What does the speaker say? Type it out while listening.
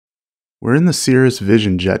We're in the Cirrus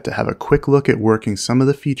Vision Jet to have a quick look at working some of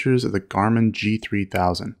the features of the Garmin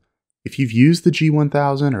G3000. If you've used the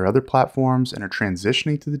G1000 or other platforms and are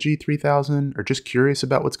transitioning to the G3000 or just curious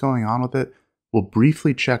about what's going on with it, we'll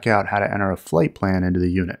briefly check out how to enter a flight plan into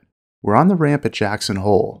the unit. We're on the ramp at Jackson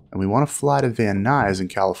Hole, and we want to fly to Van Nuys in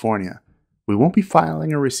California. We won't be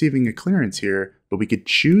filing or receiving a clearance here, but we could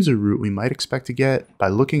choose a route we might expect to get by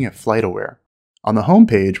looking at FlightAware. On the home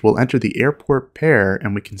page, we'll enter the airport pair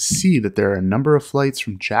and we can see that there are a number of flights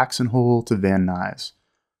from Jackson Hole to Van Nuys.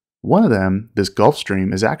 One of them, this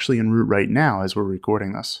Gulfstream, is actually en route right now as we're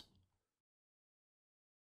recording this.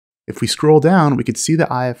 If we scroll down, we can see the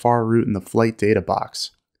IFR route in the flight data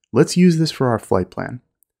box. Let's use this for our flight plan.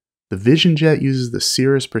 The Vision Jet uses the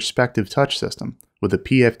Cirrus Perspective touch system with a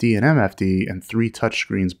PFD and MFD and 3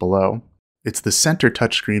 touchscreens below. It's the center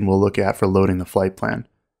touchscreen we'll look at for loading the flight plan.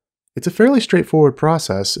 It's a fairly straightforward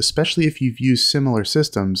process, especially if you've used similar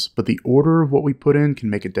systems, but the order of what we put in can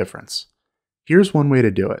make a difference. Here's one way to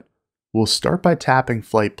do it. We'll start by tapping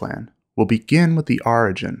Flight Plan. We'll begin with the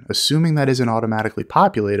origin, assuming that isn't automatically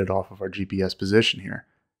populated off of our GPS position here.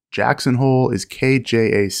 Jackson Hole is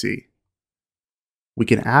KJAC. We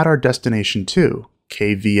can add our destination too,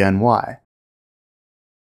 KVNY.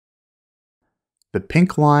 The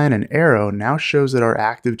pink line and arrow now shows that our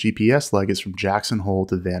active GPS leg is from Jackson Hole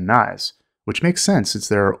to Van Nuys, which makes sense since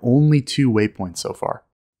there are only 2 waypoints so far.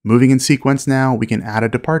 Moving in sequence now, we can add a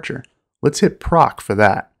departure. Let's hit proc for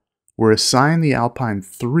that. We're assigned the Alpine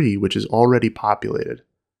 3, which is already populated.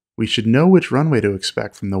 We should know which runway to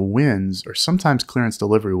expect from the winds, or sometimes clearance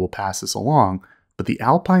delivery will pass this along, but the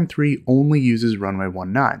Alpine 3 only uses runway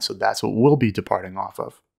 19, so that's what we'll be departing off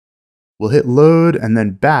of. We'll hit load and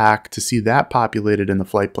then back to see that populated in the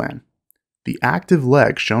flight plan. The active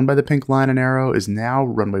leg shown by the pink line and arrow is now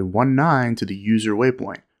runway 19 to the user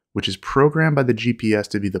waypoint, which is programmed by the GPS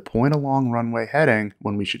to be the point along runway heading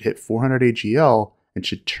when we should hit 400 AGL and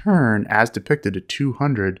should turn as depicted at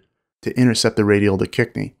 200 to intercept the radial to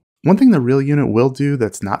Kickney. One thing the real unit will do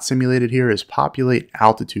that's not simulated here is populate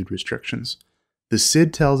altitude restrictions. The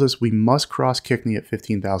SID tells us we must cross Kickney at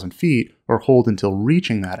 15,000 feet or hold until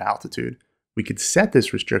reaching that altitude. We could set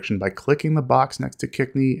this restriction by clicking the box next to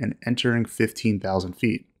Kickney and entering 15,000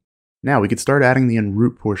 feet. Now we could start adding the en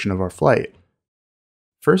route portion of our flight.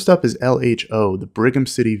 First up is LHO, the Brigham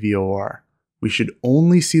City VOR. We should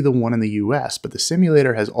only see the one in the US, but the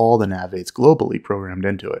simulator has all the nav aids globally programmed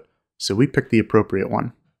into it, so we picked the appropriate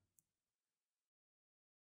one.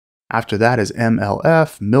 After that is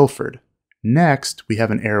MLF, Milford. Next, we have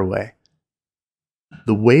an airway.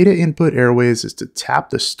 The way to input airways is to tap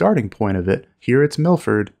the starting point of it, here it's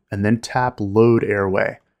Milford, and then tap Load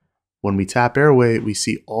Airway. When we tap Airway, we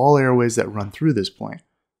see all airways that run through this point.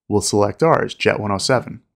 We'll select ours, Jet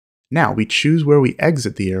 107. Now we choose where we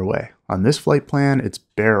exit the airway. On this flight plan, it's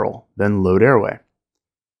Barrel, then Load Airway.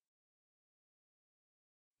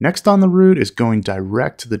 Next on the route is going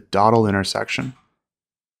direct to the Dottle intersection.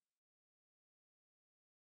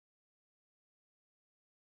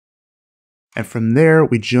 And from there,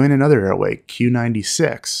 we join another airway,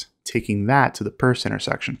 Q96, taking that to the Perse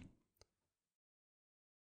intersection.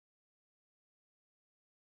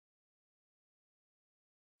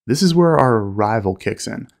 This is where our arrival kicks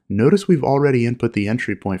in. Notice we've already input the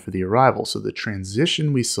entry point for the arrival, so the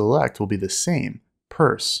transition we select will be the same,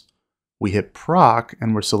 Perse. We hit proc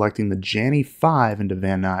and we're selecting the Janny 5 into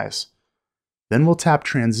Van Nuys. Then we'll tap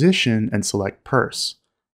transition and select Perse.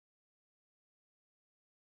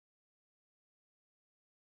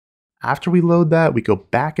 After we load that, we go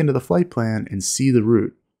back into the flight plan and see the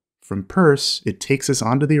route. From Perse, it takes us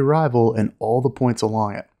onto the arrival and all the points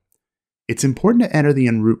along it. It's important to enter the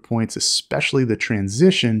en route points, especially the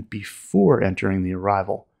transition, before entering the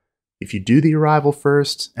arrival. If you do the arrival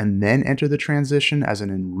first and then enter the transition as an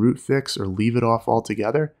en route fix or leave it off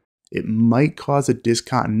altogether, it might cause a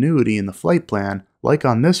discontinuity in the flight plan, like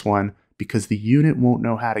on this one, because the unit won't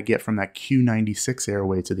know how to get from that Q96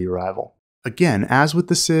 airway to the arrival. Again, as with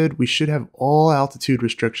the SID, we should have all altitude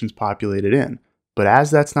restrictions populated in, but as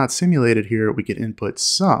that's not simulated here, we could input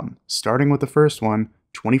some, starting with the first one,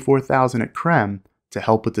 24,000 at Creme, to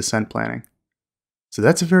help with descent planning. So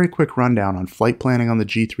that's a very quick rundown on flight planning on the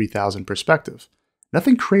G3000 perspective.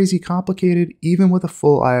 Nothing crazy complicated, even with a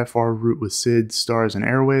full IFR route with SID, stars, and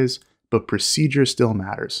airways, but procedure still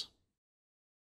matters.